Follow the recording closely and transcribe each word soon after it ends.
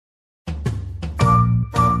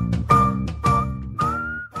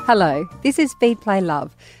Hello, this is Feed, Play,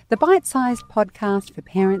 Love, the bite-sized podcast for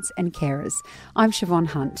parents and carers. I'm Siobhan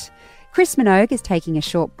Hunt. Chris Minogue is taking a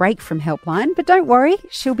short break from Helpline, but don't worry,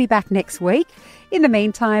 she'll be back next week. In the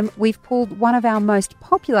meantime, we've pulled one of our most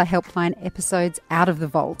popular Helpline episodes out of the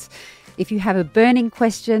vault. If you have a burning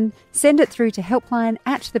question, send it through to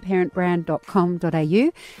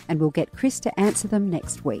helpline@theparentbrand.com.au and we'll get Chris to answer them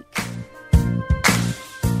next week.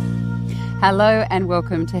 Hello and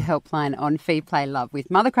welcome to Helpline on Feed, Play, Love with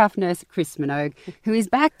Mothercraft nurse Chris Minogue, who is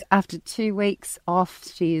back after 2 weeks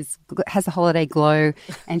off. She has a holiday glow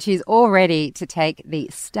and she's all ready to take the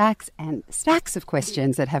stacks and stacks of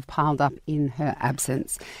questions that have piled up in her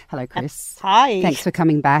absence. Hello, Chris. Hi. Thanks for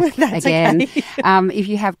coming back again. Okay. If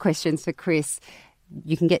you have questions for Chris,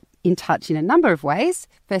 you can get in touch in a number of ways.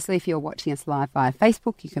 Firstly, if you're watching us live via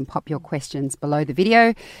Facebook, you can pop your questions below the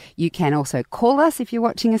video. You can also call us if you're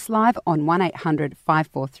watching us live on 1800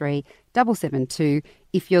 543 772.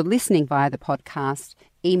 If you're listening via the podcast,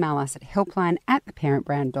 email us at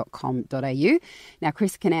helpline@theparentbrand.com.au. Now,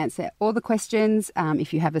 Chris can answer all the questions.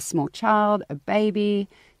 If you have a small child, a baby,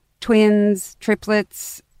 twins,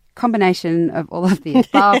 triplets, combination of all of the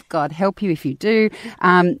above, God help you if you do.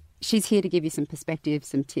 She's here to give you some perspective,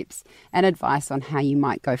 some tips and advice on how you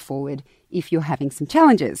might go forward if you're having some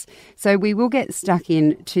challenges. So we will get stuck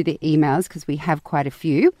into the emails because we have quite a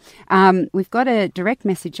few. We've got a direct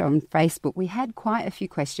message on Facebook. We had quite a few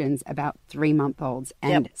questions about 3-month-olds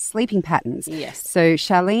and sleeping patterns. Yes. So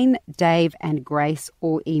Charlene, Dave and Grace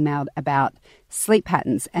all emailed about sleep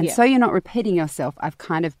patterns. And so you're not repeating yourself, I've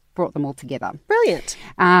kind of brought them all together. Brilliant.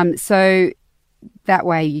 So that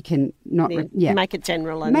way you can not... Make it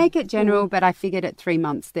general. Make it general, but I figured at 3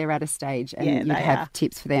 months they're at a stage and you'd have are.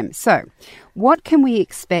 tips for them. So what can we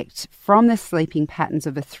expect from the sleeping patterns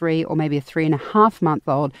of a 3 or maybe a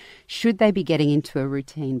 3.5-month-old? Should they be getting into a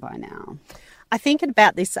routine by now? I think at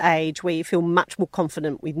about this age where you feel much more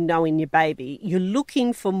confident with knowing your baby, you're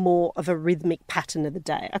looking for more of a rhythmic pattern of the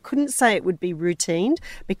day. I couldn't say it would be routined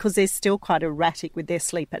because they're still quite erratic with their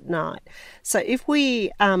sleep at night. So if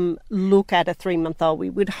we look at a 3-month-old, we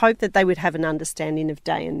would hope that they would have an understanding of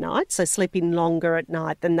day and night, so sleeping longer at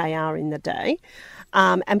night than they are in the day,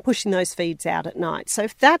 and pushing those feeds out at night. So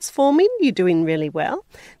if that's forming, you're doing really well.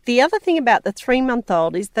 The other thing about the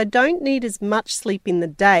 3-month-old is they don't need as much sleep in the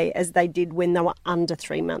day as they did when they were under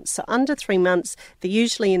 3 months. So under 3 months, they're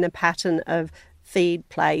usually in a pattern of feed,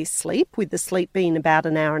 play, sleep, with the sleep being about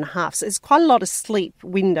an hour and a half. So there's quite a lot of sleep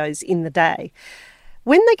windows in the day.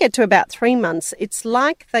 When they get to about 3 months, it's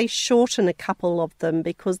like they shorten a couple of them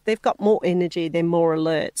because they've got more energy, they're more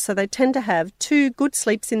alert. So they tend to have 2 good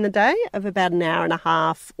sleeps in the day of about an hour and a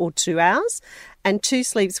half or 2 hours, and 2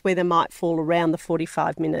 sleeps where they might fall around the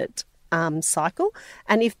 45-minute cycle.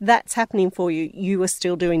 And if that's happening for you, you are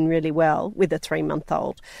still doing really well with a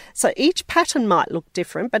 3-month-old. So each pattern might look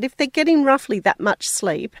different, but if they're getting roughly that much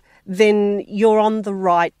sleep, then you're on the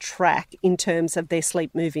right track in terms of their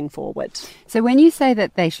sleep moving forward. So when you say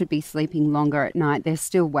that they should be sleeping longer at night, they're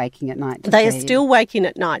still waking at night? They are still waking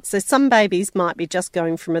at night. So some babies might be just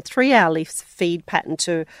going from a 3-hour feed pattern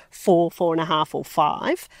to 4, 4.5 or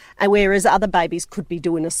 5, and whereas other babies could be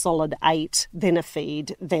doing a solid 8, then a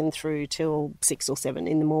feed, then through till 6 or 7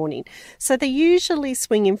 in the morning. So they're usually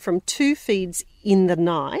swinging from 2 feeds in the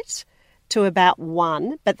night to about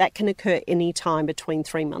 1, but that can occur any time between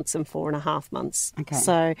 3 months and 4.5 months. Okay.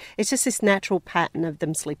 So it's just this natural pattern of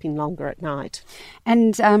them sleeping longer at night.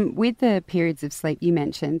 And with the periods of sleep you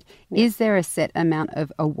mentioned, is there a set amount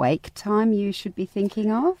of awake time you should be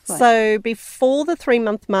thinking of? So before the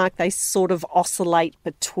 3-month mark, they sort of oscillate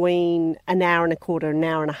between an hour and a quarter, an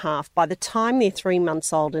hour and a half. By the time they're 3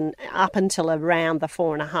 months old and up until around the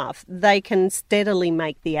 4.5, they can steadily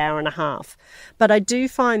make the hour and a half. But I do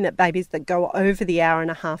find that babies that go over the hour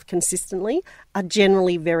and a half consistently are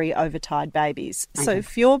generally very overtired babies. Okay. So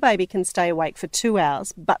if your baby can stay awake for 2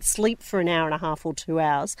 hours but sleep for an hour and a half or 2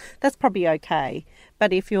 hours, that's probably okay.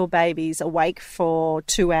 But if your baby's awake for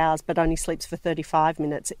 2 hours but only sleeps for 35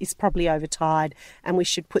 minutes, it's probably overtired, and we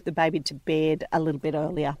should put the baby to bed a little bit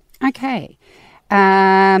earlier. Okay.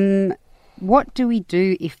 What do we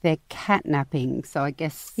do if they're catnapping? So I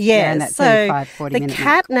guess around that 35, 40 minute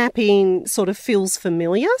mark. The catnapping sort of feels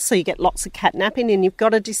familiar. So you get lots of catnapping, and you've got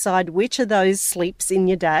to decide which of those sleeps in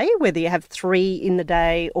your day, whether you have 3 in the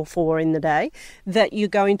day or 4 in the day, that you're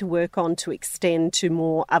going to work on to extend to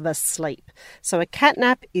more of a sleep. So a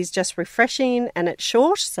catnap is just refreshing and it's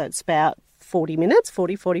short. So it's about 40 minutes,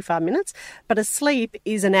 45 minutes, but a sleep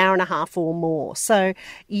is an hour and a half or more. So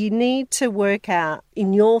you need to work out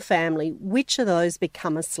in your family which of those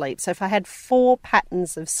become a sleep. So if I had 4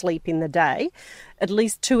 patterns of sleep in the day, at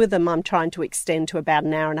least 2 of them I'm trying to extend to about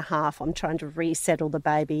an hour and a half. I'm trying to resettle the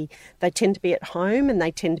baby. They tend to be at home and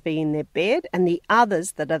they tend to be in their bed. And the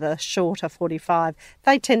others that are the shorter 45,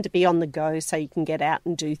 they tend to be on the go so you can get out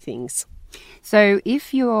and do things. So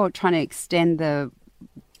if you're trying to extend the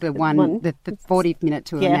 40 minute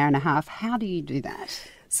to an hour and a half, how do you do that?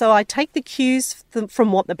 So I take the cues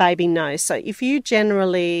from what the baby knows. So if you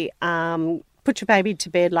generally put your baby to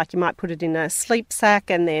bed, like you might put it in a sleep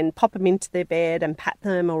sack and then pop them into their bed and pat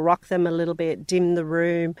them or rock them a little bit, dim the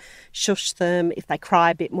room, shush them. If they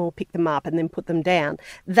cry a bit more, pick them up and then put them down.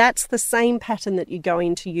 That's the same pattern that you're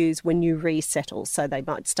going to use when you resettle. So they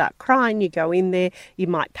might start crying, you go in there, you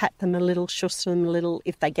might pat them a little, shush them a little.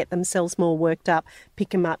 If they get themselves more worked up, pick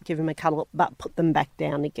them up, give them a cuddle, but put them back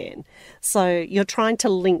down again. So you're trying to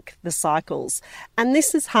link the cycles. And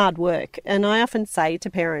this is hard work. And I often say to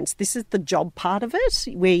parents, this is the job part of it,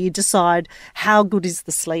 where you decide how good is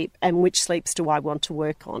the sleep and which sleeps do I want to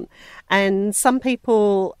work on. And some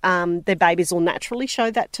people, their babies will naturally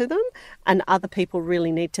show that to them, and other people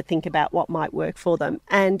really need to think about what might work for them.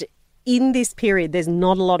 And in this period, there's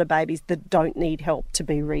not a lot of babies that don't need help to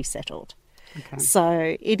be resettled. Okay.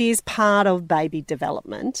 So it is part of baby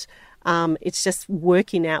development. It's just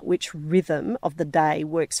working out which rhythm of the day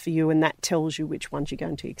works for you, and that tells you which ones you're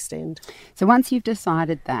going to extend. So once you've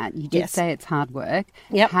decided that, you did say it's hard work.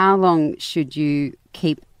 Yep. How long should you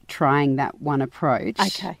keep trying that one approach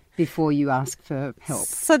before you ask for help?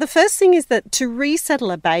 So the first thing is that to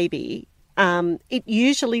resettle a baby, it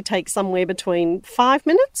usually takes somewhere between 5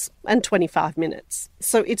 minutes and 25 minutes.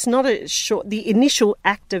 So it's not a short, the initial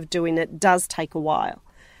act of doing it does take a while.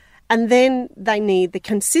 And then they need the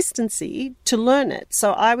consistency to learn it.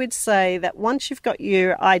 So I would say that once you've got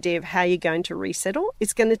your idea of how you're going to resettle,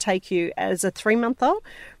 it's going to take you, as a 3-month-old,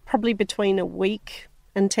 probably between a week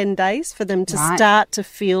and 10 days for them to start to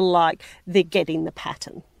feel like they're getting the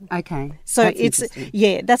pattern. Okay. So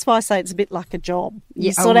that's why I say it's a bit like a job.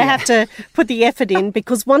 You sort of have to put the effort in,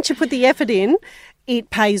 because once you put the effort in, it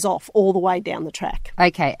pays off all the way down the track.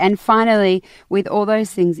 Okay. And finally, with all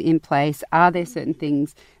those things in place, are there certain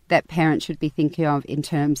things that parents should be thinking of in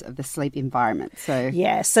terms of the sleep environment? So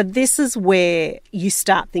this is where you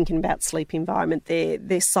start thinking about sleep environment.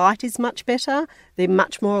 Their sight is much better. They're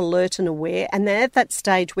much more alert and aware, and they're at that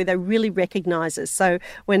stage where they really recognise us. So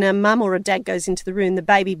when a mum or a dad goes into the room, the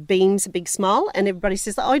baby beams a big smile and everybody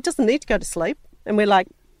says, oh, he doesn't need to go to sleep. And we're like,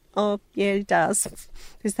 oh, yeah, he does.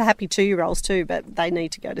 There's the happy 2-year-olds too, but they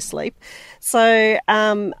need to go to sleep. So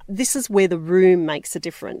this is where the room makes a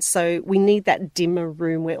difference. So we need that dimmer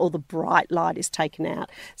room where all the bright light is taken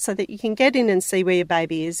out so that you can get in and see where your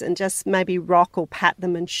baby is and just maybe rock or pat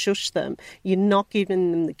them and shush them. You're not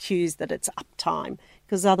giving them the cues that it's up time,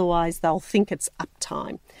 because otherwise they'll think it's up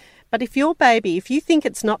time. But if your baby, if you think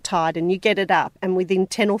it's not tired and you get it up and within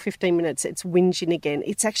 10 or 15 minutes it's whinging again,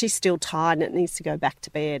 it's actually still tired and it needs to go back to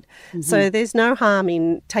bed. Mm-hmm. So there's no harm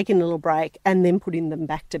in taking a little break and then putting them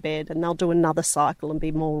back to bed, and they'll do another cycle and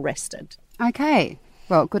be more rested. Okay.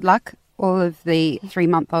 Well, good luck, all of the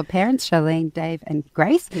 3-month-old parents, Charlene, Dave and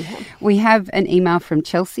Grace. Yeah. We have an email from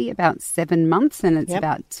Chelsea about 7 months, and it's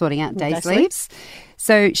about sorting out day sleeps.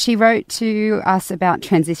 So she wrote to us about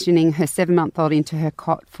transitioning her 7-month-old into her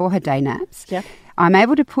cot for her day naps. Yeah. I'm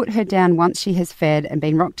able to put her down once she has fed and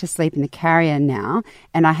been rocked to sleep in the carrier now,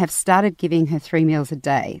 and I have started giving her 3 meals a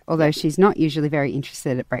day, although she's not usually very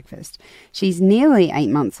interested at breakfast. She's nearly 8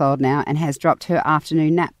 months old now and has dropped her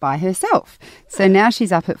afternoon nap by herself. So now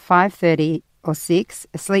she's up at 5:30 or 6,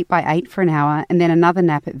 asleep by 8 for an hour, and then another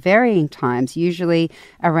nap at varying times, usually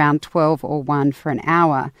around 12 or 1 for an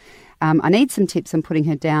hour. I need some tips on putting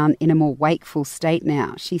her down in a more wakeful state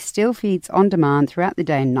now. She still feeds on demand throughout the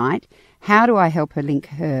day and night. How do I help her link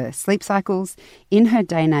her sleep cycles? In her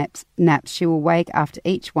day naps, she will wake after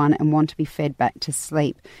each one and want to be fed back to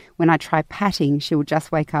sleep. When I try patting, she will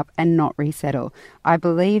just wake up and not resettle. I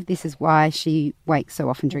believe this is why she wakes so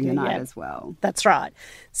often during the night as well. That's right.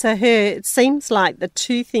 So it seems like the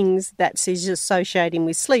two things that she's associating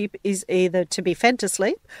with sleep is either to be fed to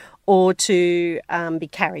sleep or to be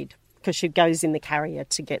carried, because she goes in the carrier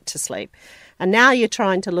to get to sleep. And now you're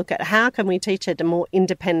trying to look at how can we teach her to more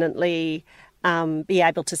independently be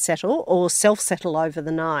able to settle or self-settle over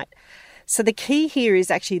the night. So the key here is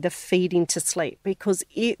actually the feeding to sleep, because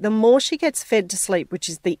the more she gets fed to sleep, which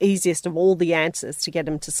is the easiest of all the answers to get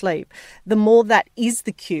them to sleep, the more that is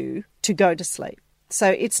the cue to go to sleep. So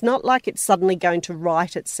it's not like it's suddenly going to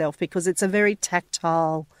right itself, because it's a very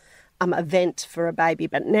tactile event for a baby.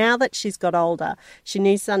 But now that she's got older, she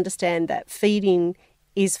needs to understand that feeding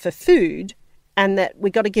is for food, and that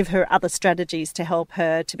we've got to give her other strategies to help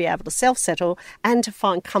her to be able to self-settle and to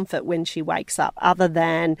find comfort when she wakes up, other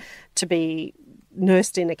than to be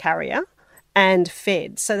nursed in a carrier and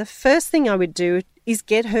fed. So the first thing I would do is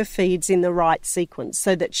get her feeds in the right sequence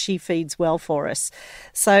so that she feeds well for us.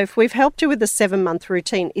 So if we've helped her with a 7-month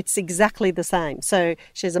routine, it's exactly the same. So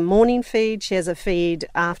she has a morning feed, she has a feed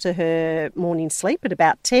after her morning sleep at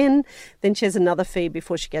about 10, then she has another feed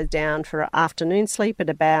before she goes down for her afternoon sleep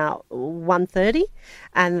at about 1:30,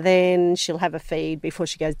 and then she'll have a feed before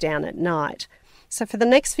she goes down at night. So for the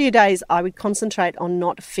next few days, I would concentrate on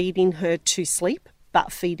not feeding her to sleep,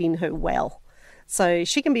 but feeding her well. So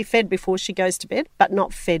she can be fed before she goes to bed, but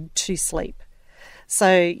not fed to sleep.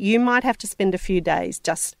 So you might have to spend a few days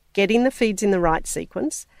just getting the feeds in the right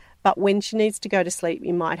sequence, but when she needs to go to sleep,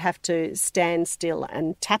 you might have to stand still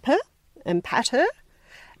and tap her and pat her,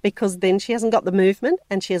 because then she hasn't got the movement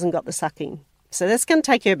and she hasn't got the sucking. So that's going to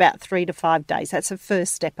take you about 3 to 5 days. That's the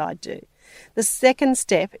first step I do. The second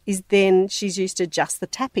step is then she's used to just the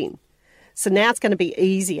tapping. So now it's going to be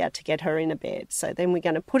easier to get her in a bed. So then we're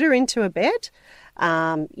going to put her into a bed,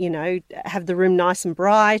 have the room nice and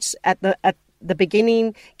bright at the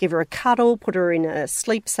beginning, give her a cuddle, put her in a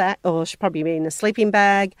sleep sack, or she'll probably be in a sleeping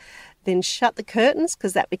bag, then shut the curtains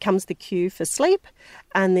because that becomes the cue for sleep,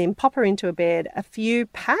 and then pop her into a bed, a few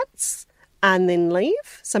pats, and then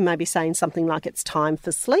leave. So maybe saying something like it's time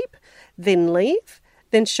for sleep, then leave.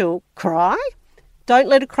 Then she'll cry. Don't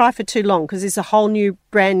let her cry for too long because it's a whole new,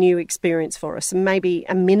 brand new experience for us. And maybe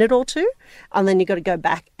a minute or two, and then you've got to go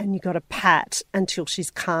back and you've got to pat until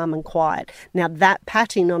she's calm and quiet. Now, that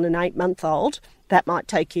patting on an 8-month-old, that might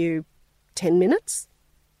take you 10 minutes,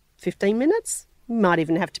 15 minutes. You might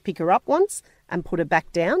even have to pick her up once and put her back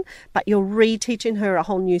down, but you're reteaching her a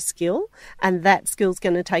whole new skill, and that skill's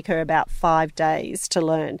going to take her about 5 days to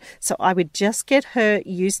learn. So I would just get her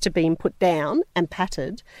used to being put down and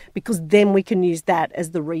patted, because then we can use that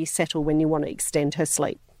as the resettle when you want to extend her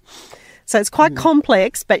sleep. So it's quite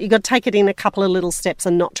complex, but you've got to take it in a couple of little steps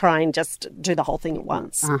and not try and just do the whole thing at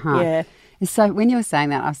once. Yeah. So when you were saying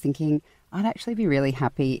that, I was thinking, I'd actually be really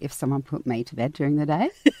happy if someone put me to bed during the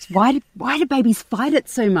day. Why do babies fight it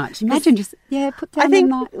so much? Imagine just, put down I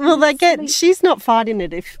think, sleep. she's not fighting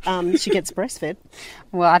it if she gets breastfed.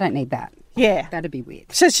 Well, I don't need that. Yeah. That'd be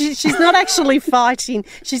weird. So she's not actually fighting.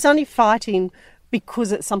 She's only fighting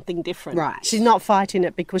because it's something different. Right. She's not fighting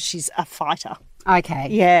it because she's a fighter. Okay.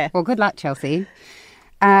 Yeah. Well, good luck, Chelsea.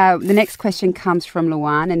 The next question comes from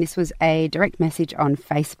Luan, and this was a direct message on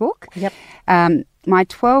Facebook. Yep. My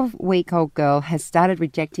 12-week-old girl has started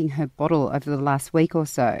rejecting her bottle over the last week or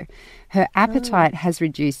so. Her appetite has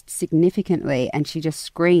reduced significantly and she just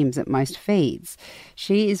screams at most feeds.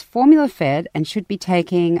 She is formula fed and should be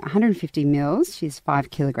taking 150 mils, she's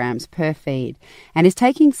 5 kilograms per feed, and is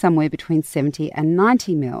taking somewhere between 70 and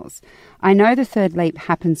 90 mils. I know the third leap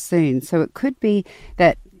happens soon, so it could be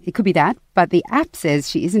that, but the app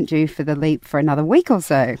says she isn't due for the leap for another week or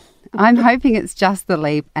so. I'm hoping it's just the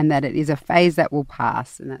leap and that it is a phase that will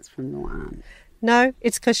pass. And that's from Luan. No,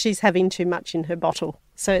 it's because she's having too much in her bottle.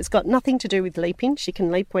 So it's got nothing to do with leaping. She can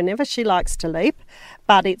leap whenever she likes to leap,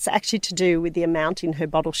 but it's actually to do with the amount in her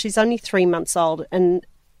bottle. She's only 3 months old, and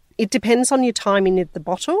it depends on your timing of the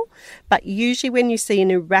bottle, but usually when you see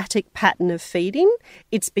an erratic pattern of feeding,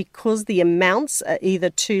 it's because the amounts are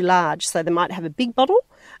either too large. So they might have a big bottle,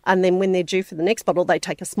 and then when they're due for the next bottle, they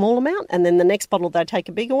take a small amount, and then the next bottle, they take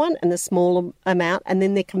a bigger one and a smaller amount, and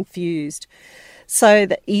then they're confused. So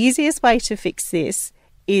the easiest way to fix this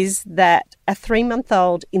is that a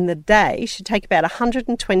 3-month-old in the day should take about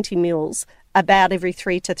 120 mils about every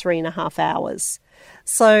 3 to 3.5 hours.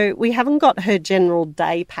 So we haven't got her general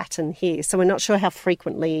day pattern here, so we're not sure how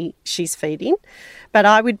frequently she's feeding. But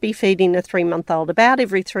I would be feeding a 3-month-old about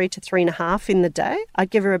every 3 to 3.5 in the day.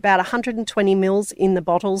 I'd give her about 120 mils in the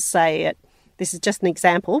bottles, say at, this is just an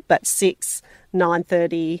example, but 6,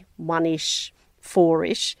 9:30, 1-ish,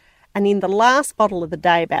 4-ish. And in the last bottle of the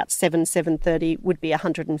day, about 7:30, would be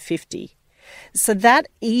 150. So that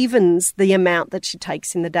evens the amount that she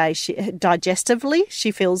takes in the day. Digestively,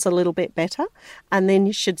 she feels a little bit better. And then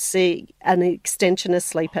you should see an extension of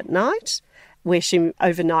sleep at night, where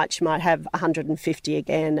overnight she might have 150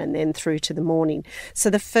 again and then through to the morning. So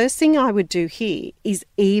the first thing I would do here is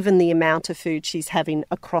even the amount of food she's having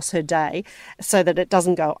across her day so that it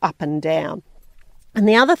doesn't go up and down. And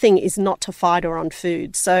the other thing is not to fight her on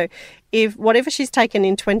food. So if whatever she's taken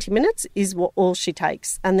in 20 minutes is all she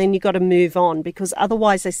takes, and then you've got to move on, because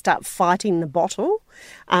otherwise they start fighting the bottle.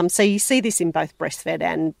 So you see this in both breastfed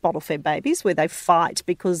and bottle-fed babies, where they fight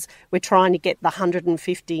because we're trying to get the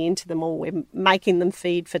 150 into them, or we're making them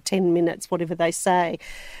feed for 10 minutes, whatever they say.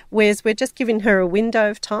 Whereas we're just giving her a window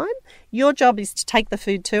of time. Your job is to take the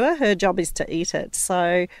food to her job is to eat it.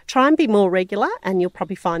 So try and be more regular, and you'll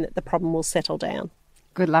probably find that the problem will settle down.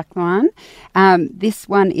 Good luck, Luan. This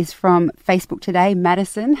one is from Facebook today.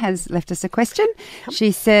 Madison has left us a question.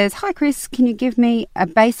 She says, "Hi, Chris. Can you give me a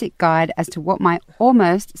basic guide as to what my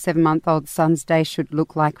almost 7-month-old son's day should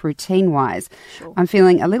look like routine-wise? Sure. I'm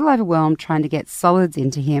feeling a little overwhelmed trying to get solids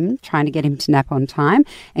into him, trying to get him to nap on time,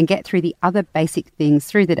 and get through the other basic things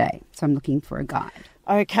through the day. So I'm looking for a guide."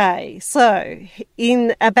 Okay, so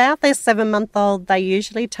in about their 7-month-old, they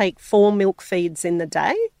usually take 4 milk feeds in the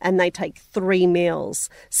day and they take 3 meals.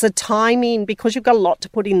 So timing, because you've got a lot to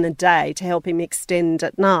put in the day to help him extend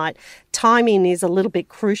at night, timing is a little bit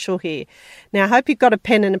crucial here. Now, I hope you've got a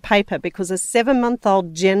pen and a paper, because a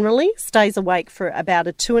 7-month-old generally stays awake for about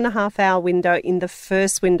a 2.5-hour window in the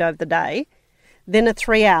first window of the day, then a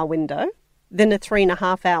 3-hour window, then a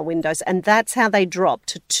 3.5-hour windows, and that's how they drop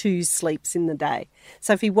to 2 sleeps in the day.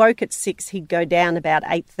 So if he woke at 6, he'd go down about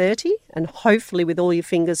 8:30, and hopefully, with all your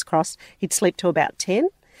fingers crossed, he'd sleep to about 10.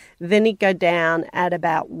 Then he'd go down at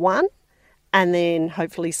about 1, and then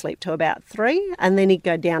hopefully sleep to about 3, and then he'd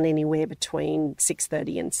go down anywhere between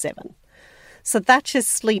 6:30 and 7. So that's your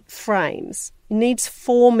sleep frames. He needs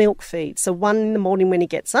 4 milk feeds, so 1 in the morning when he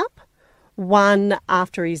gets up, 1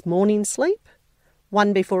 after his morning sleep,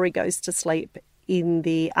 1 before he goes to sleep in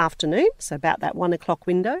the afternoon, so about that 1 o'clock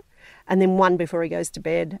window, and then 1 before he goes to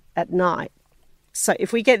bed at night. So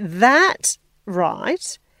if we get that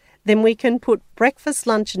right, then we can put breakfast,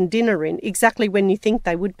 lunch and dinner in exactly when you think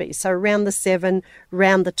they would be. So around the 7,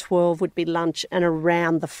 around the 12 would be lunch, and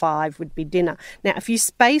around the 5 would be dinner. Now, if you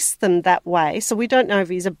space them that way, so we don't know if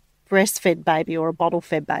he's a breastfed baby or a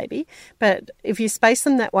bottle-fed baby, but if you space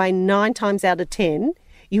them that way, 9 times out of 10,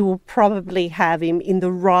 you will probably have him in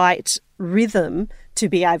the right rhythm to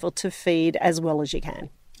be able to feed as well as you can.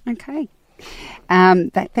 Okay.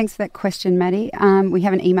 Thanks for that question, Maddie. We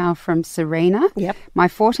have an email from Serena. Yep. My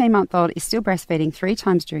 14-month-old is still breastfeeding 3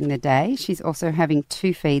 times during the day. She's also having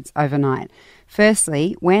 2 feeds overnight.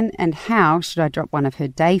 Firstly, when and how should I drop one of her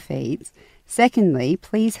day feeds? Secondly,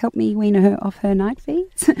 please help me wean her off her night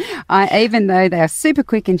feeds. Even though they are super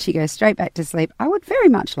quick and she goes straight back to sleep, I would very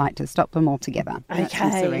much like to stop them altogether. That's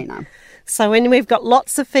from Serena. So when we've got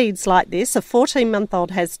lots of feeds like this, a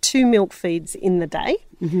 14-month-old has 2 milk feeds in the day.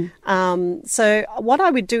 Mm-hmm. So what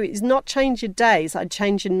I would do is not change your days. I'd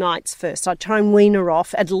change your nights first. I'd try and wean her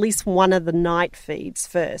off at least one of the night feeds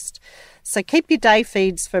first. So keep your day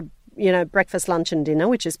feeds for breakfast, lunch and dinner,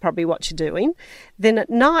 which is probably what you're doing. Then at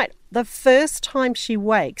night, the first time she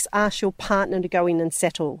wakes, ask your partner to go in and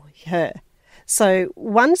settle her. So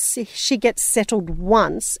once she gets settled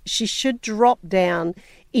once, she should drop down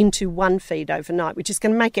into 1 feed overnight, which is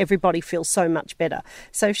going to make everybody feel so much better.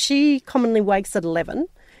 So if she commonly wakes at 11,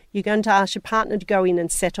 you're going to ask your partner to go in and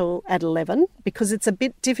settle at 11, because it's a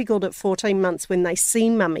bit difficult at 14 months when they see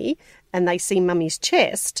mummy and they see mummy's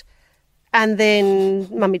chest, and then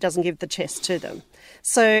mummy doesn't give the chest to them.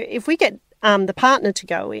 So if we get the partner to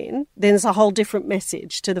go in, then there's a whole different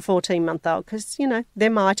message to the 14-month-old, because, they're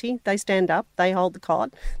mighty. They stand up, they hold the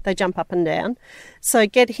cot, they jump up and down. So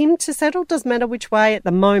get him to settle. Doesn't matter which way at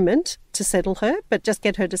the moment to settle her, but just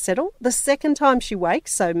get her to settle. The second time she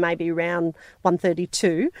wakes, so maybe around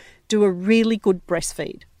 1:32, do a really good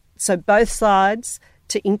breastfeed. So both sides,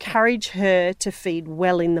 to encourage her to feed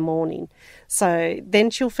well in the morning. So then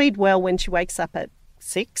she'll feed well when she wakes up at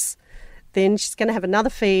 6. Then she's going to have another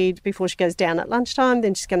feed before she goes down at lunchtime.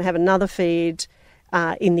 Then she's going to have another feed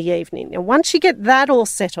in the evening. And once you get that all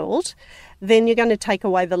settled, then you're going to take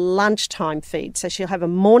away the lunchtime feed. So she'll have a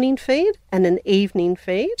morning feed and an evening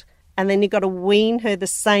feed. And then you've got to wean her the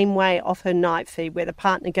same way off her night feed, where the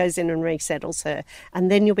partner goes in and resettles her. And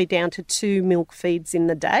then you'll be down to 2 milk feeds in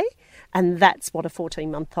the day. And that's what a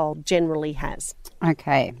 14-month-old generally has.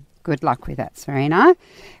 Okay. Good luck with that, Serena.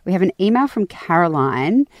 We have an email from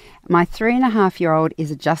Caroline. My 3.5-year-old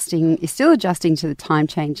is still adjusting to the time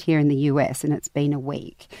change here in the US, and it's been a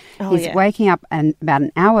week. He's waking up about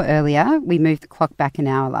an hour earlier. We moved the clock back an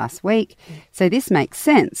hour last week. So this makes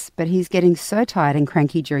sense, but he's getting so tired and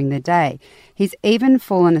cranky during the day. He's even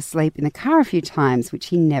fallen asleep in the car a few times, which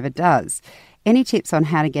he never does. Any tips on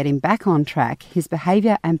how to get him back on track? His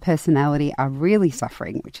behaviour and personality are really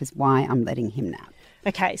suffering, which is why I'm letting him nap.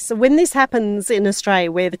 Okay, so when this happens in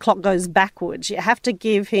Australia where the clock goes backwards, you have to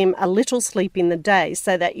give him a little sleep in the day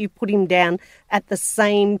so that you put him down at the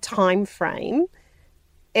same time frame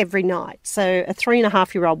every night. So a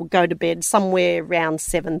 3.5-year-old will go to bed somewhere around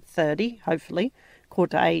 7:30, hopefully,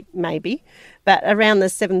 7:45 maybe, but around the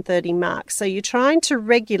 7:30 mark. So you're trying to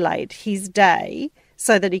regulate his day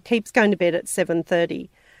so that he keeps going to bed at 7:30.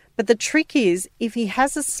 But the trick is, if he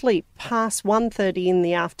has a sleep past 1:30 in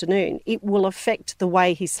the afternoon, it will affect the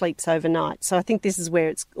way he sleeps overnight. So I think this is where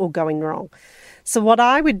it's all going wrong. So what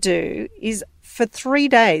I would do is, for 3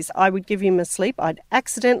 days, I would give him a sleep. I'd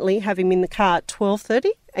accidentally have him in the car at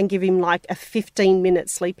 12:30 and give him like a 15-minute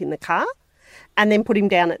sleep in the car, and then put him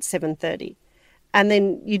down at 7:30. And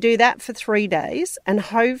then you do that for 3 days, and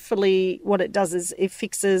hopefully what it does is it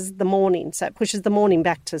fixes the morning. So it pushes the morning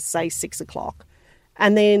back to, say, 6 o'clock.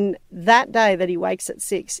 And then that day that he wakes at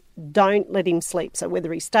 6, don't let him sleep. So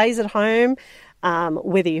whether he stays at home,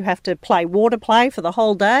 whether you have to play water play for the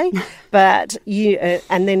whole day, but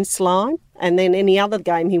and then slime, and then any other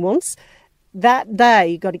game he wants, that day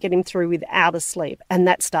you've got to get him through without a sleep, and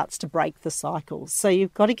that starts to break the cycle. So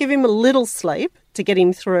you've got to give him a little sleep to get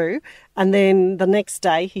him through, and then the next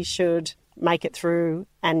day he should make it through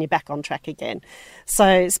and you're back on track again.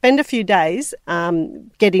 So spend a few days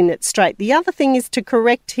getting it straight. The other thing is to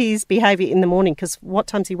correct his behaviour in the morning, because what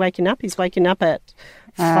time's he waking up? He's waking up at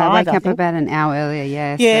 5, wake up about an hour earlier,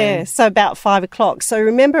 yeah. Yeah, so about 5 o'clock. So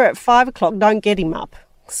remember, at 5 o'clock, don't get him up.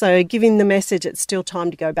 So give him the message it's still time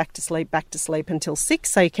to go back to sleep until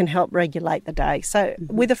 6, so you can help regulate the day. So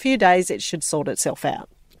with a few days, it should sort itself out.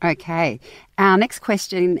 Okay. Our next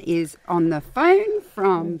question is on the phone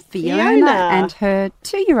from Fiona and her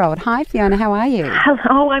 2-year-old. Hi, Fiona. How are you?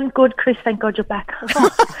 Oh, I'm good, Chris. Thank God you're back.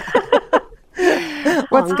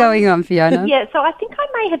 What's going on, Fiona? Yeah, so I think I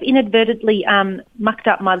may have inadvertently mucked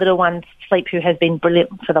up my little one's sleep, who has been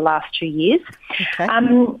brilliant for the last 2 years. Okay.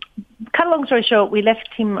 Cut a long story short, we left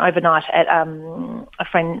him overnight at a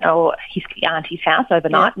friend or his auntie's house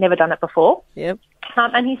overnight. Never done it before. Yep.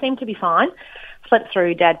 And he seemed to be fine. Slept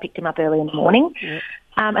through. Dad picked him up early in the morning. Yep.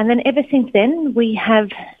 And then ever since then, we have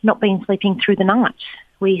not been sleeping through the night.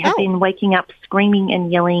 We have been waking up screaming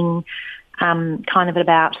and yelling kind of at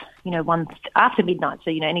about, after midnight.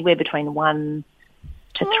 So, anywhere between 1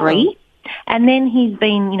 to 3. And then he's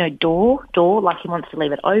been, door, like he wants to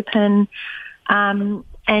leave it open. And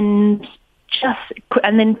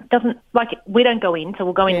then doesn't, like, we don't go in, so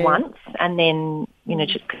we'll go in once and then,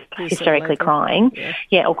 just hysterically crying.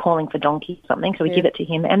 Yeah, or calling for donkey or something. So we give it to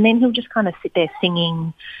him, and then he'll just kind of sit there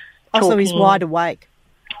singing, talking. So he's wide awake.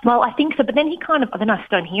 Well, I think so, but then then I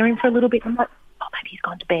don't hear him for a little bit. I'm like, oh, maybe he's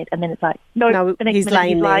gone to bed. And then it's like, no, the next he's minute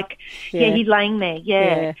laying he's there. like, he's laying there,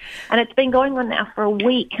 yeah. And it's been going on now for a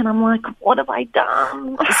week, and I'm like, what have I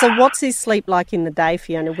done? So what's his sleep like in the day,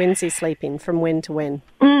 Fiona? When's he sleeping? From when to when?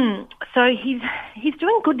 So he's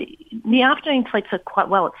doing good. The afternoon sleeps are quite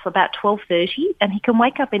well. It's about 12:30, and he can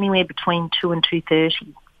wake up anywhere between 2 and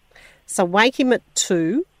 2:30. So wake him at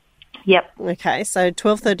 2. Yep. Okay, so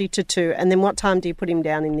 12:30 to 2. And then what time do you put him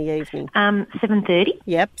down in the evening? 7:30.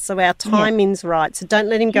 Yep, so our timing's right. So don't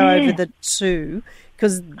let him go over the 2,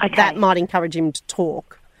 because that might encourage him to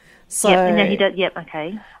talk. So, and then he does,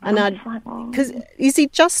 okay. And because is he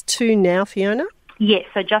just 2 now, Fiona? Yes,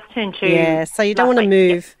 so just turned 2. Yeah, so you don't want to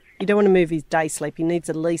move. Yep. You don't want to move his day sleep. He needs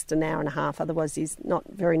at least an hour and a half, otherwise he's not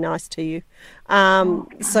very nice to you.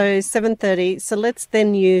 So 7:30. So let's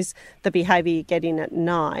then use the behaviour you get in at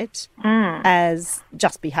night as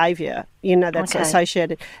just behaviour. That's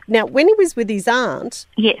associated. Now, when he was with his aunt,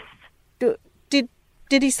 yes, did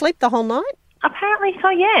he sleep the whole night? Apparently so,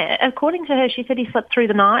 yeah. According to her, she said he slept through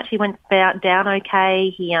the night. He went down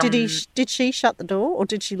okay. Did she shut the door, or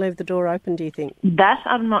did she leave the door open, do you think? That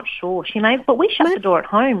I'm not sure. She may, but we shut the door at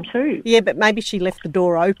home too. Yeah, but maybe she left the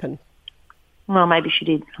door open. Well, maybe she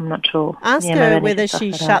did. I'm not sure. Ask her whether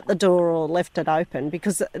she shut the door or left it open,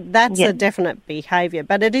 because that's a definite behaviour.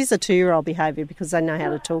 But it is a 2-year-old behaviour because they know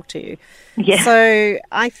how to talk to you. Yeah. So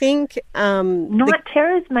I think... night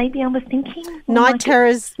terrors, maybe I was thinking? Night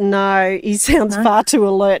terrors, no. He sounds far too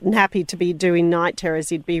alert and happy to be doing night terrors.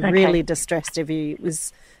 He'd be really distressed if he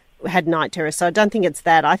had night terrors. So I don't think it's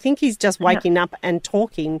that. I think he's just waking up and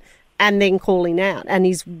talking and then calling out, and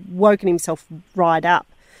he's woken himself right up.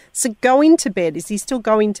 So going to bed, is he still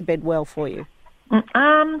going to bed well for you?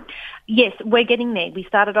 Yes, we're getting there. We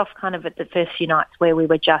started off kind of at the first few nights where we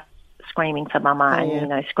were just screaming for mama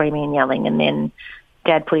and, screaming and yelling, and then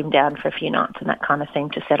Dad put him down for a few nights, and that kind of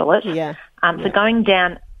seemed to settle it. Yeah. So going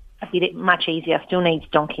down a bit much easier. Still needs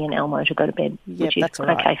Donkey and Elmo to go to bed, which is that's all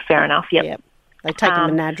right. okay, fair enough. Yep. They take a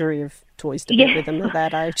menagerie of toys to bed with them at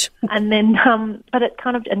that age. And then,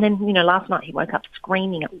 last night he woke up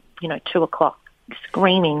screaming at, 2 o'clock,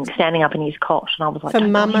 screaming, standing up in his cot. And I was like, for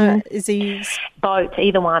Mama, is he? Both,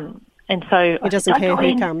 either one. And so he doesn't care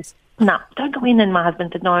who comes. No, don't go in. And my husband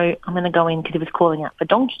said, no, I'm going to go in because he was calling out for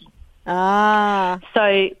Donkey. Ah.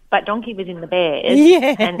 So, but Donkey was in the bed.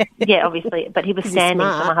 Yeah. And obviously, but he was standing.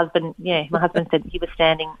 So my husband said he was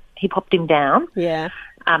standing. He popped him down. Yeah.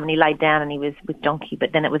 And he laid down and he was with Donkey.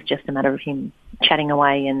 But then it was just a matter of him chatting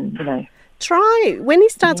away and, Try, when he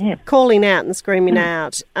starts calling out and screaming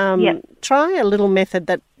out, try a little method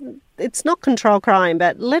that, it's not control crying,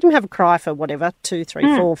 but let him have a cry for whatever, 2,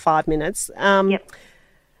 3, 4, 5 minutes.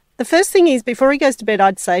 The first thing is, before he goes to bed,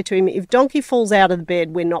 I'd say to him, if Donkey falls out of the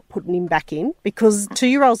bed, we're not putting him back in, because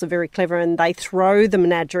 2-year-olds are very clever and they throw the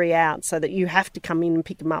menagerie out so that you have to come in and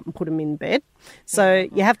pick him up and put him in bed. So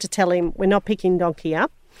you have to tell him, we're not picking Donkey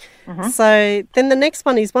up. So then the next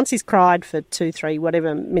one is, once he's cried for 2, 3,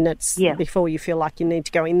 whatever minutes before you feel like you need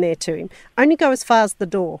to go in there to him, only go as far as the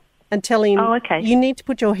door and tell him, you need to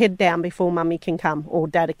put your head down before Mummy can come or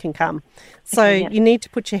Daddy can come. So you need to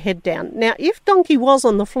put your head down. Now, if Donkey was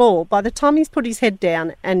on the floor, by the time he's put his head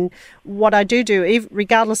down, and what I do,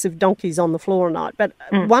 regardless if Donkey's on the floor or not, but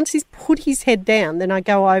once he's put his head down, then I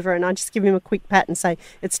go over and I just give him a quick pat and say,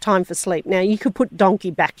 it's time for sleep. Now, you could put Donkey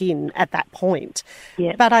back in at that point.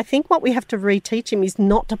 Yeah. But I think what we have to reteach him is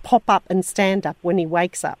not to pop up and stand up when he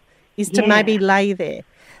wakes up, is to maybe lay there.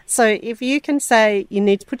 So if you can say, you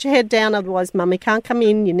need to put your head down, otherwise Mummy can't come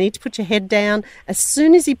in, you need to put your head down. As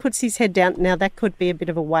soon as he puts his head down, now that could be a bit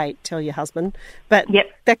of a wait, tell your husband, but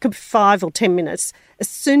that could be 5 or 10 minutes. As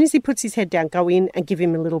soon as he puts his head down, go in and give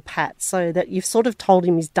him a little pat so that you've sort of told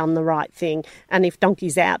him he's done the right thing. And if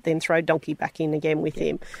Donkey's out, then throw Donkey back in again with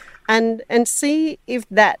him. And see if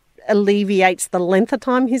that alleviates the length of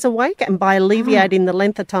time he's awake, and by alleviating the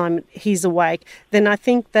length of time he's awake, then I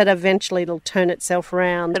think that eventually it'll turn itself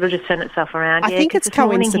around. It'll just turn itself around. I think it's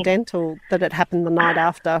coincidental that it happened the night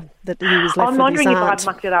after that he was left with his aunt. I'm wondering if I'd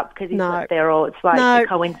mucked it up because he's not there, or it's like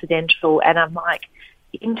coincidental. And I'm like,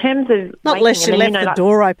 in terms of not unless she left the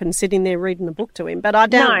door open, sitting there reading a book to him. But I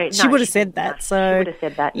doubt she would have said that. She would have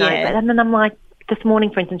said that. No, and then I'm like, this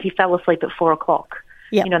morning, for instance, he fell asleep at 4 o'clock.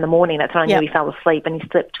 Yep. In the morning, that's when I knew he fell asleep, and he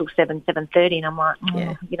slept till 7:30, and I'm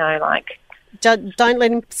like, Don't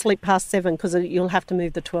let him sleep past 7 because you'll have to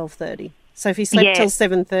move the 12:30. So if he slept till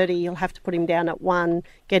 7:30, you'll have to put him down at 1,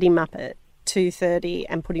 get him up at 2:30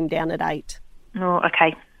 and put him down at 8. Oh,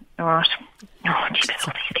 okay. All right. Oh, geez,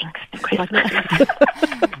 all these things, Chris.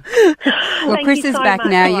 Well, Chris is back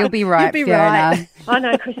now. You'll be right, Fiona. Right. I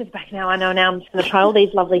know Chris is back now. I know now I'm just going to try all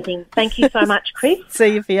these lovely things. Thank you so much, Chris.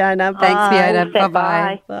 See you, Fiona. Bye. Thanks, Fiona.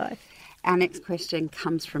 Bye-bye. Bye. Our next question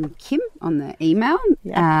comes from Kim on the email.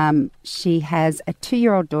 Yep. She has a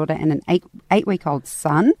 2-year-old daughter and an 8-week-old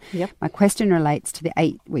son. Yep. My question relates to the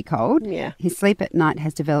 8-week-old. Yeah. His sleep at night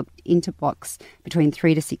has developed into blocks between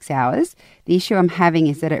 3 to 6 hours. The issue I'm having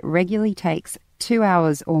is that it regularly takes 2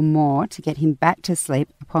 hours or more to get him back to sleep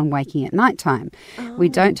upon waking at night time. We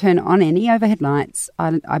don't turn on any overhead lights. I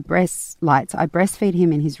breastfeed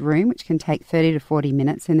him in his room, which can take 30 to 40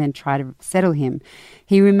 minutes, and then try to settle him.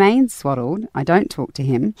 He remains swaddled. I don't talk to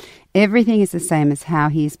him. Everything is the same as how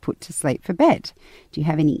he is put to sleep for bed. Do you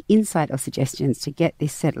have any insight or suggestions to get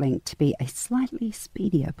this settling to be a slightly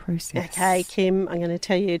speedier process? Okay, Kim, I'm going to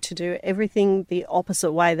tell you to do everything the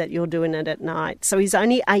opposite way that you're doing it at night. So he's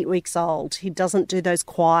only 8 weeks old. He doesn't do those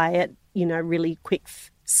quiet, really quick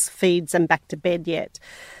feeds and back to bed yet.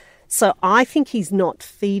 So I think he's not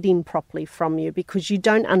feeding properly from you because you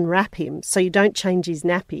don't unwrap him, so you don't change his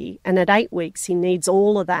nappy. And at 8 weeks, he needs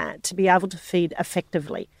all of that to be able to feed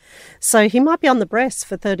effectively. So he might be on the breast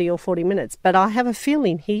for 30 or 40 minutes, but I have a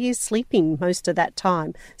feeling he is sleeping most of that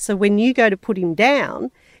time. So when you go to put him down,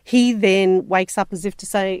 he then wakes up as if to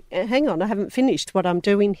say, hang on, I haven't finished what I'm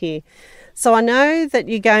doing here. So I know that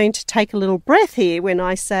you're going to take a little breath here when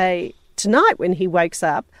I say tonight when he wakes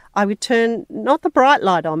up, I would turn not the bright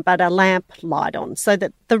light on, but a lamp light on so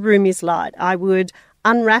that the room is light. I would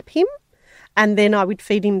unwrap him and then I would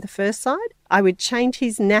feed him the first side. I would change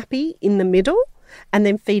his nappy in the middle and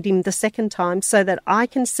then feed him the second time so that I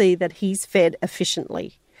can see that he's fed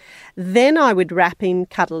efficiently. Then I would wrap him,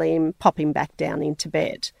 cuddle him, pop him back down into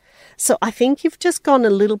bed. So I think you've just gone a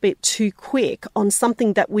little bit too quick on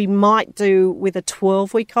something that we might do with a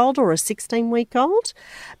 12-week-old or a 16-week-old.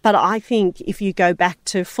 But I think if you go back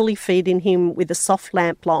to fully feeding him with a soft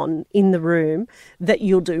lamp on in the room, that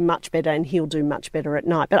you'll do much better and he'll do much better at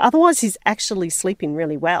night. But otherwise, he's actually sleeping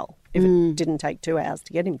really well if it didn't take 2 hours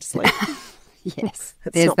to get him to sleep. Yes,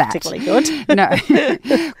 It's there's not that. particularly good.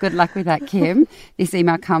 No. Good luck with that, Kim. This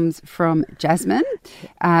email comes from Jasmine.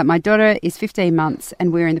 My daughter is 15 months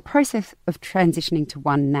and we're in the process of transitioning to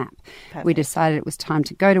one nap. Perfect. We decided it was time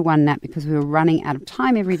to go to one nap because we were running out of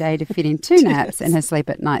time every day to fit in 2 naps and her sleep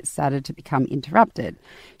at night started to become interrupted.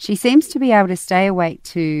 She seems to be able to stay awake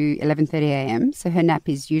to 11:30 a.m, so her nap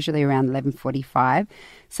is usually around 11:45.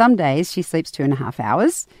 Some days she sleeps 2.5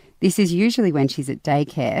 hours. This is usually when she's at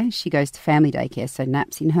daycare. She goes to family daycare, so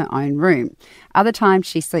naps in her own room. Other times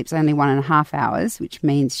she sleeps only 1.5 hours, which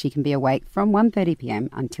means she can be awake from 1:30 p.m.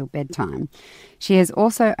 until bedtime. She has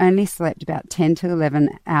also only slept about 10 to 11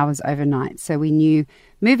 hours overnight, so we knew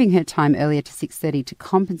moving her time earlier to 6:30 to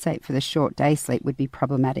compensate for the short day sleep would be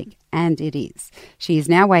problematic, and it is. She is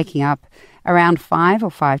now waking up around 5 or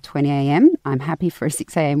 5:20 a.m. I'm happy for a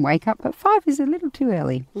 6 a.m. wake up, but 5 is a little too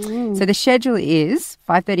early. So the schedule is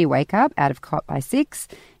 5:30 wake up, out of cot by 6,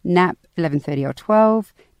 nap 11:30 or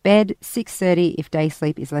 12, bed 6:30 if day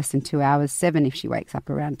sleep is less than 2 hours, 7 if she wakes up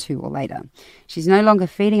around 2 or later. She's no longer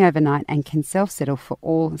feeding overnight and can self-settle for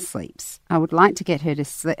all sleeps. I would like to get her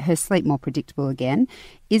to her sleep more predictable again.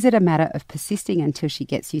 Is it a matter of persisting until she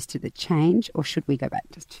gets used to the change, or should we go back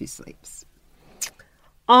to 2 sleeps?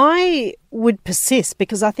 I would persist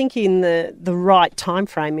because I think in the right time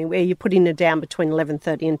frame where you're putting her down between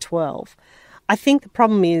 11:30 and 12. I think the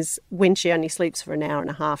problem is when she only sleeps for an hour and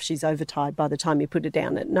a half, she's overtired by the time you put her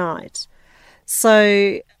down at night.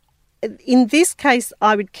 So in this case,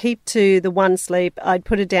 I would keep to the 1 sleep. I'd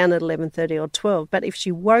put her down at 11:30 or 12. But if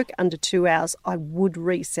she woke under 2 hours, I would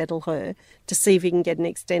resettle her to see if you can get an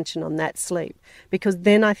extension on that sleep. Because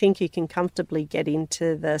then I think you can comfortably get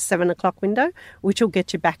into the 7 o'clock window, which will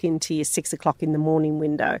get you back into your 6 o'clock in the morning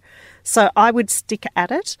window. So I would stick at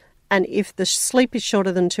it. And if the sleep is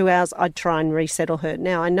shorter than 2 hours, I'd try and resettle her.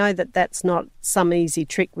 Now, I know that that's not some easy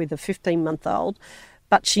trick with a 15-month-old,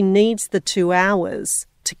 but she needs the 2 hours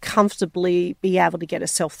to comfortably be able to get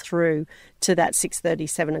herself through to that 6:30,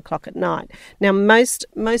 7 o'clock at night. Now, most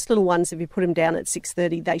little ones, if you put them down at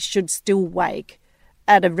 6:30, they should still wake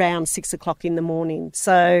at around 6 o'clock in the morning.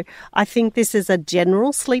 So I think this is a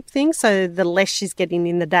general sleep thing. So the less she's getting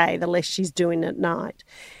in the day, the less she's doing at night.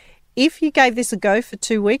 If you gave this a go for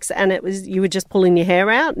 2 weeks and it was you were just pulling your hair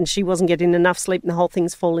out and she wasn't getting enough sleep and the whole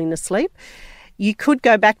thing's falling asleep, you could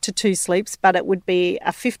go back to 2 sleeps, but it would be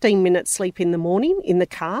a 15-minute sleep in the morning in the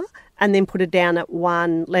car and then put her down at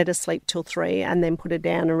 1, let her sleep till 3, and then put her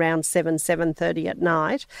down around 7:30 at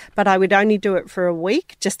night. But I would only do it for a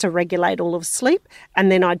week just to regulate all of sleep, and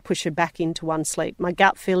then I'd push her back into 1 sleep. My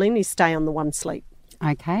gut feeling is stay on the 1 sleep.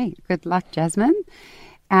 Okay, good luck, Jasmine.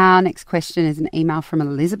 Our next question is an email from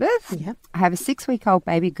Elizabeth. Yep. I have a 6-week-old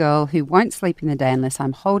baby girl who won't sleep in the day unless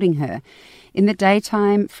I'm holding her. In the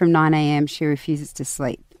daytime, from 9 a.m, she refuses to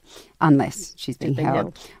sleep unless she's being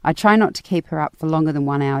held. I try not to keep her up for longer than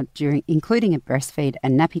 1 hour, including a breastfeed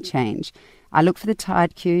and nappy change. I look for the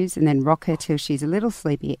tired cues and then rock her till she's a little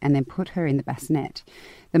sleepy and then put her in the bassinet.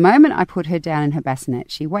 The moment I put her down in her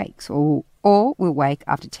bassinet, she wakes or will wake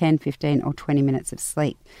after 10, 15 or 20 minutes of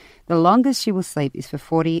sleep. The longest she will sleep is for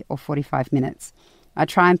 40 or 45 minutes. I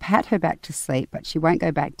try and pat her back to sleep, but she won't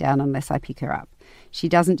go back down unless I pick her up. She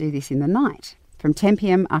doesn't do this in the night. From 10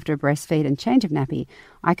 p.m. after a breastfeed and change of nappy,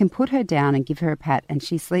 I can put her down and give her a pat and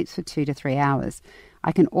she sleeps for 2 to 3 hours.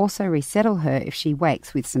 I can also resettle her if she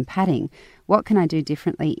wakes with some patting. What can I do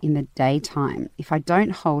differently in the daytime? If I don't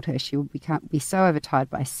hold her, she will be so overtired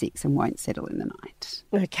by 6 and won't settle in the night.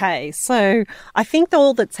 Okay, so I think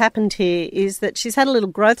all that's happened here is that she's had a little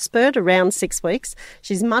growth spurt around 6 weeks.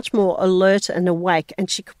 She's much more alert and awake, and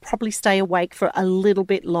she could probably stay awake for a little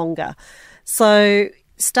bit longer. So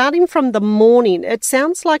starting from the morning, it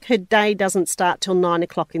sounds like her day doesn't start till 9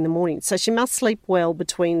 o'clock in the morning. So she must sleep well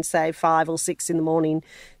between, say, 5 or 6 in the morning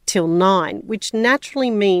till 9, which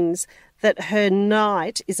naturally means that her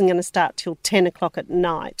night isn't going to start till 10 o'clock at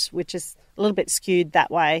night, which is a little bit skewed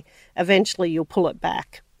that way. Eventually you'll pull it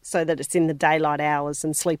back so that it's in the daylight hours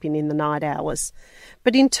and sleeping in the night hours.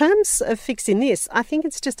 But in terms of fixing this, I think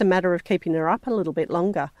it's just a matter of keeping her up a little bit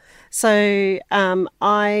longer. So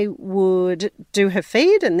I would do her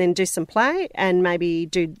feed and then do some play and maybe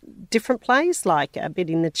do different plays like a bit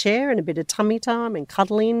in the chair and a bit of tummy time and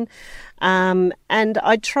cuddling. And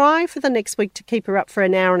I try for the next week to keep her up for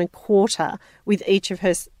an hour and a quarter with each of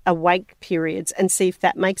her awake periods and see if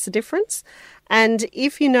that makes a difference. And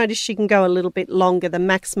if you notice she can go a little bit longer, the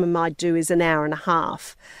maximum I do is an hour and a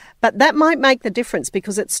half. But that might make the difference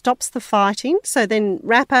because it stops the fighting. So then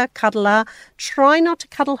wrap her, cuddle her. Try not to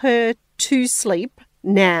cuddle her to sleep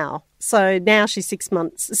now. So now she's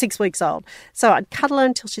 6 weeks old. So I'd cuddle her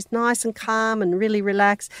until she's nice and calm and really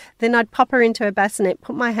relaxed. Then I'd pop her into her bassinet,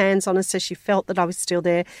 put my hands on her so she felt that I was still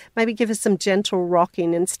there, maybe give her some gentle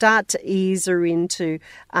rocking and start to ease her into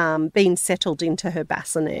being settled into her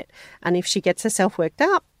bassinet. And if she gets herself worked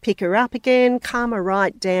up, pick her up again, calm her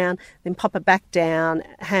right down, then pop her back down,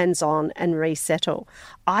 hands on, and resettle.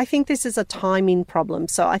 I think this is a timing problem.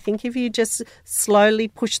 So I think if you just slowly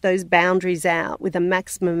push those boundaries out with a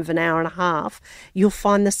maximum of an hour and a half, you'll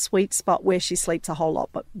find the sweet spot where she sleeps a whole lot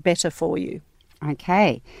better for you.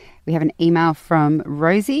 Okay. We have an email from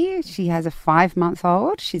Rosie. She has a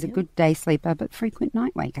 5-month-old. She's a good day sleeper but frequent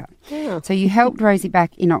night waker. Yeah. So you helped Rosie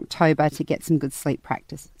back in October to get some good sleep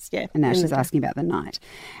practices. Yeah. And now she's asking about the night.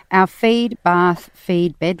 Our feed, bath,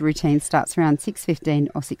 feed, bed routine starts around 6:15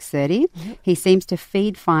 or 6:30. Yep. He seems to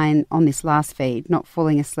feed fine on this last feed, not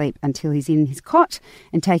falling asleep until he's in his cot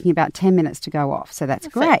and taking about 10 minutes to go off. So that's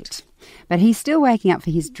great. But he's still waking up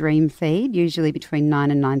for his dream feed, usually between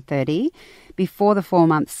 9 and 9:30. Before the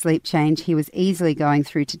 4-month sleep change, he was easily going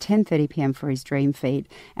through to 10:30 p.m. for his dream feed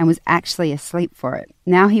and was actually asleep for it.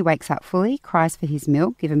 Now he wakes up fully, cries for his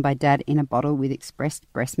milk given by Dad in a bottle with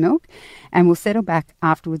expressed breast milk, and will settle back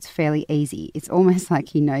afterwards fairly easy. It's almost like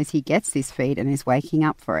he knows he gets this feed and is waking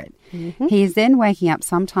up for it. Mm-hmm. He is then waking up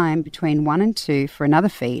sometime between 1 and 2 for another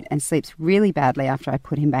feed and sleeps really badly after I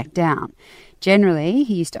put him back down. Generally,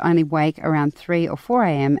 he used to only wake around 3 or 4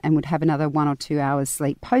 a.m. and would have another 1 or 2 hours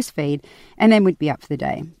sleep post-feed and then would be up for the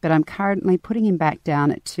day. But I'm currently putting him back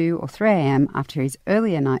down at 2 or 3 a.m. after his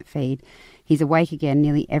earlier night feed. He's awake again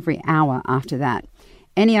nearly every hour after that.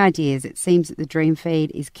 Any ideas? It seems that the dream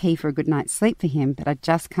feed is key for a good night's sleep for him, but I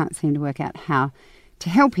just can't seem to work out how to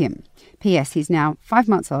help him. P.S. He's now 5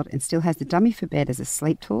 months old and still has the dummy for bed as a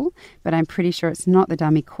sleep tool, but I'm pretty sure it's not the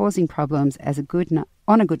dummy causing problems. As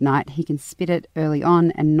on a good night, he can spit it early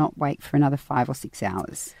on and not wake for another 5 or 6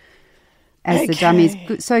 hours. As the dummy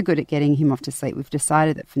is so good at getting him off to sleep, we've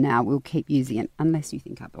decided that for now we'll keep using it unless you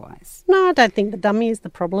think otherwise. No, I don't think the dummy is the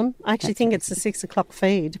problem. I actually think it's the 6 o'clock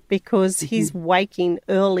feed because he's waking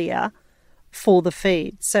earlier for the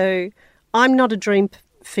feed. So I'm not a dream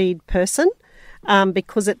feed person.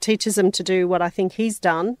 Because it teaches them to do what I think he's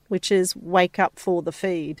done, which is wake up for the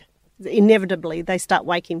feed. Inevitably, they start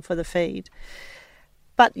waking for the feed.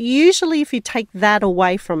 But usually if you take that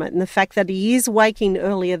away from it and the fact that he is waking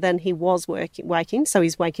earlier than he was waking, so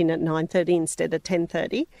he's waking at 9:30 instead of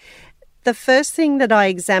 10:30, the first thing that I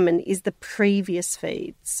examine is the previous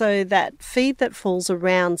feed. So that feed that falls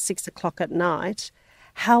around 6 o'clock at night,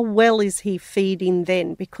 how well is he feeding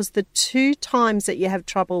then? Because the 2 times that you have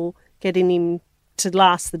trouble getting him to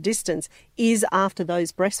last the distance is after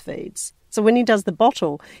those breastfeeds. So when he does the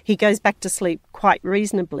bottle, he goes back to sleep quite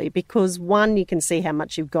reasonably because, one, you can see how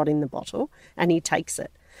much you've got in the bottle and he takes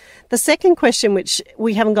it. The second question, which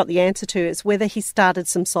we haven't got the answer to, is whether he started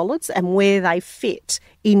some solids and where they fit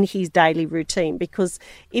in his daily routine. Because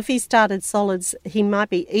if he started solids, he might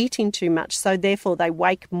be eating too much, so therefore they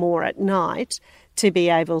wake more at night to be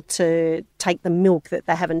able to take the milk that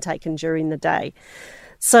they haven't taken during the day.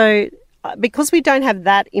 So because we don't have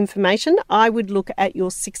that information, I would look at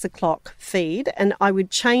your 6 o'clock feed and I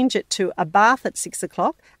would change it to a bath at 6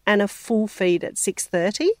 o'clock and a full feed at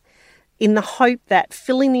 6:30 in the hope that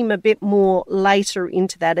filling him a bit more later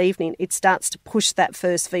into that evening, it starts to push that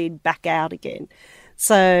first feed back out again.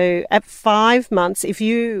 So at 5 months, if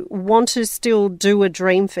you want to still do a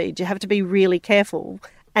dream feed, you have to be really careful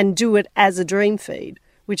and do it as a dream feed,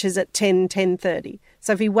 which is at 10:30.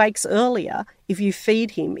 So if he wakes earlier, if you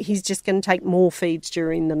feed him, he's just going to take more feeds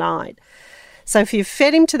during the night. So if you've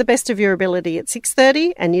fed him to the best of your ability at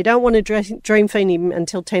 6:30 and you don't want to dream feed him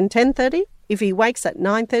until 10:30, if he wakes at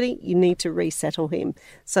 9:30, you need to resettle him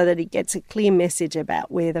so that he gets a clear message about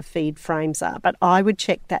where the feed frames are. But I would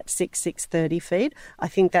check that 6:30 feed. I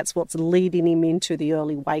think that's what's leading him into the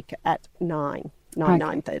early wake at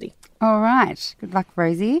 9:30. All right. Good luck,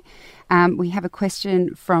 Rosie. We have a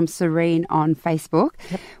question from Serene on Facebook.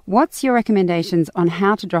 Yep. What's your recommendations on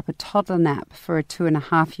how to drop a toddler nap for a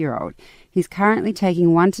 2.5-year-old? He's currently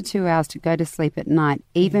taking 1 to 2 hours to go to sleep at night,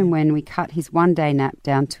 even when we cut his one-day nap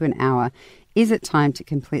down to an hour. Is it time to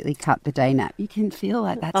completely cut the day nap? You can feel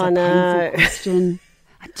like that's a painful question.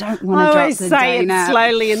 I don't want to drop the day nap. I always say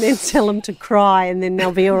it slowly and then tell them to cry and then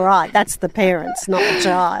they'll be all right. That's the parents, not the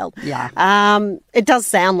child. Yeah. It does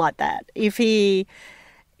sound like that. If he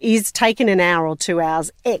is taking an hour or 2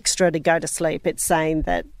 hours extra to go to sleep. It's saying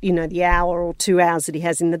that, the hour or 2 hours that he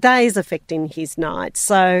has in the day is affecting his night.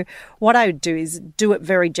 So what I would do is do it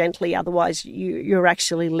very gently. Otherwise, you're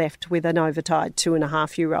actually left with an overtired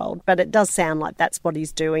 2.5-year-old. But it does sound like that's what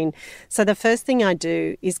he's doing. So the first thing I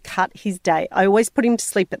do is cut his day. I always put him to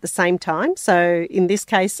sleep at the same time. So in this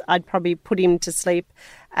case, I'd probably put him to sleep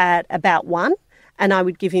at about 1, and I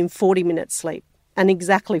would give him 40 minutes sleep. And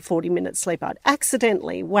exactly 40 minutes sleep. I'd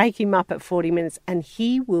accidentally wake him up at 40 minutes and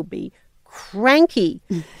he will be cranky.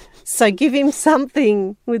 So give him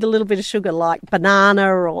something with a little bit of sugar, like banana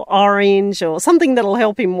or orange or something that'll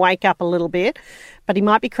help him wake up a little bit. But he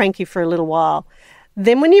might be cranky for a little while.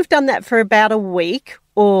 Then when you've done that for about a week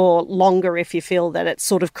or longer, if you feel that it's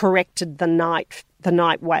sort of corrected the night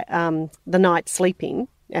sleeping,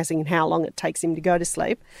 as in how long it takes him to go to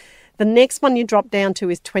sleep, the next one you drop down to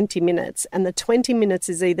is 20 minutes, and the 20 minutes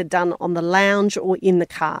is either done on the lounge or in the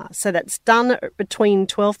car. So that's done between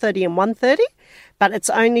 12:30 and 1:30, but it's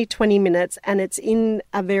only 20 minutes, and it's in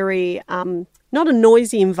a very not a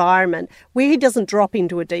noisy environment where he doesn't drop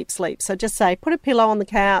into a deep sleep. So just say, put a pillow on the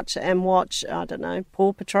couch and watch,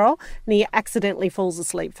 Paw Patrol, and he accidentally falls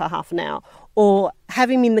asleep for half an hour. Or have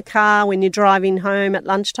him in the car when you're driving home at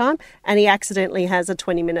lunchtime and he accidentally has a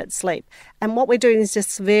 20-minute sleep. And what we're doing is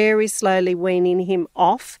just very slowly weaning him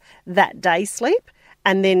off that day sleep.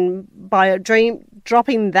 And then by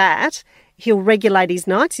dropping that, he'll regulate his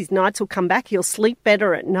nights. His nights will come back. He'll sleep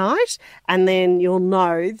better at night. And then you'll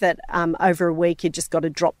know that over a week, you just got to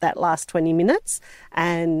drop that last 20 minutes.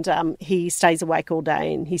 And he stays awake all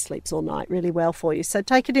day and he sleeps all night really well for you. So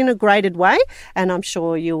take it in a graded way, and I'm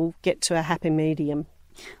sure you'll get to a happy medium.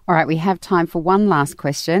 All right, we have time for one last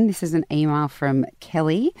question. This is an email from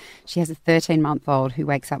Kelly. She has a 13-month-old who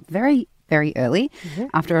wakes up very, very early.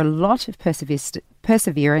 After a lot of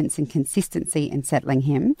perseverance and consistency in settling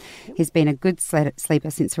him. He's been a good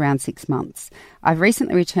sleeper since around 6 months. I've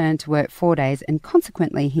recently returned to work 4 days, and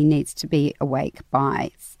consequently he needs to be awake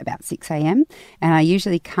by about 6 a.m, and I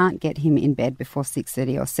usually can't get him in bed before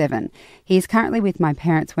 6:30 or 7. He is currently with my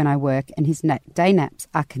parents when I work, and his day naps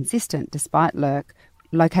are consistent despite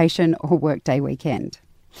location or workday weekend.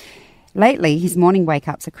 Lately, his morning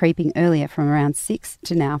wake-ups are creeping earlier from around 6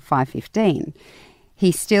 to now 5:15.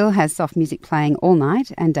 He still has soft music playing all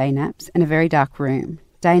night and day naps in a very dark room.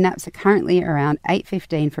 Day naps are currently around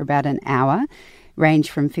 8:15 for about an hour, range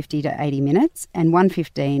from 50 to 80 minutes, and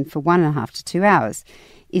 1:15 for 1.5 to 2 hours.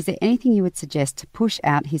 Is there anything you would suggest to push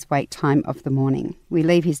out his wake time of the morning? We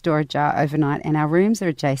leave his door ajar overnight and our rooms are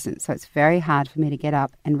adjacent, so it's very hard for me to get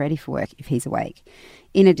up and ready for work if he's awake.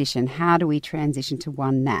 In addition, how do we transition to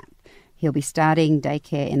one nap? He'll be starting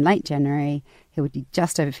daycare in late January. He would be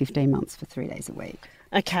just over 15 months for 3 days a week.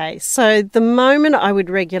 Okay, so the moment I would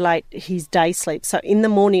regulate his day sleep, so in the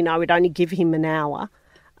morning I would only give him an hour.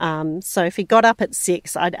 So if he got up at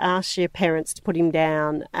 6, I'd ask your parents to put him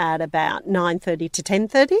down at about 9:30 to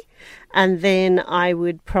 10:30, and then I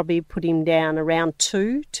would probably put him down around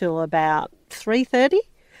 2 till about 3:30.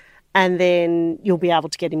 And then you'll be able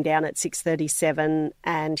to get him down at 6:37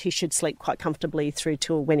 and he should sleep quite comfortably through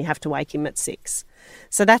till when you have to wake him at 6.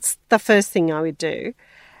 So that's the first thing I would do.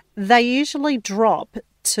 They usually drop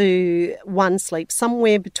to one sleep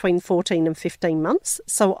somewhere between 14 and 15 months.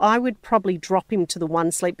 So I would probably drop him to the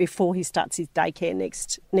one sleep before he starts his daycare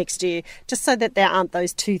next year, just so that there aren't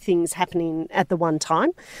those two things happening at the one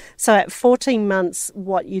time. So at 14 months,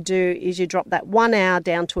 what you do is you drop that 1 hour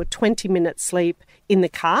down to a 20-minute sleep in the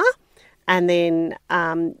car. And then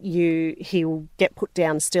he'll get put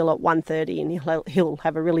down still at 1:30 and he'll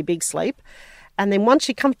have a really big sleep. And then once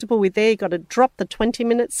you're comfortable with there, you've got to drop the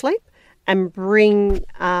 20-minute sleep and bring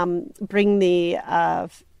the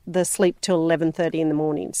sleep till 11:30 in the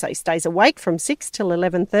morning. So he stays awake from 6 till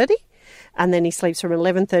 11:30, and then he sleeps from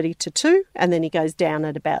 11:30 to 2, and then he goes down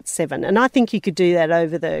at about 7. And I think you could do that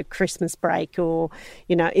over the Christmas break or,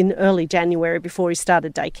 in early January before he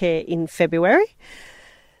started daycare in February.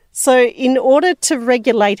 So in order to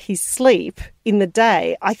regulate his sleep in the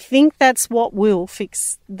day, I think that's what will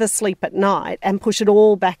fix the sleep at night and push it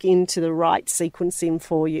all back into the right sequencing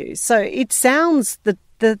for you. So it sounds, the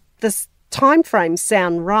time frames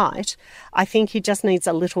sound right. I think he just needs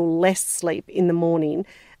a little less sleep in the morning,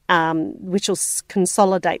 which will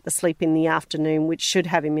consolidate the sleep in the afternoon, which should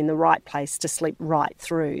have him in the right place to sleep right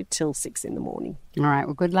through till 6 in the morning. All right,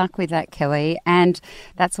 well, good luck with that, Kelly. And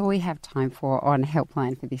that's all we have time for on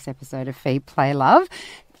Helpline for this episode of Feed, Play, Love.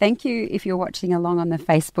 Thank you if you're watching along on the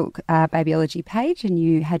Facebook Babyology page and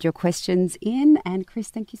you had your questions in. And Chris,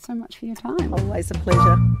 thank you so much for your time. Always a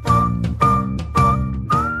pleasure.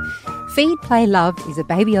 Feed, Play, Love is a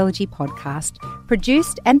babyology podcast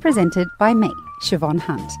produced and presented by me, Siobhan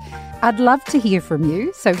Hunt. I'd love to hear from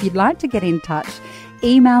you, so if you'd like to get in touch,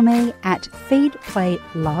 email me at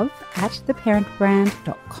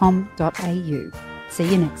feedplaylove@theparentbrand.com.au. See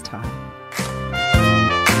you next time.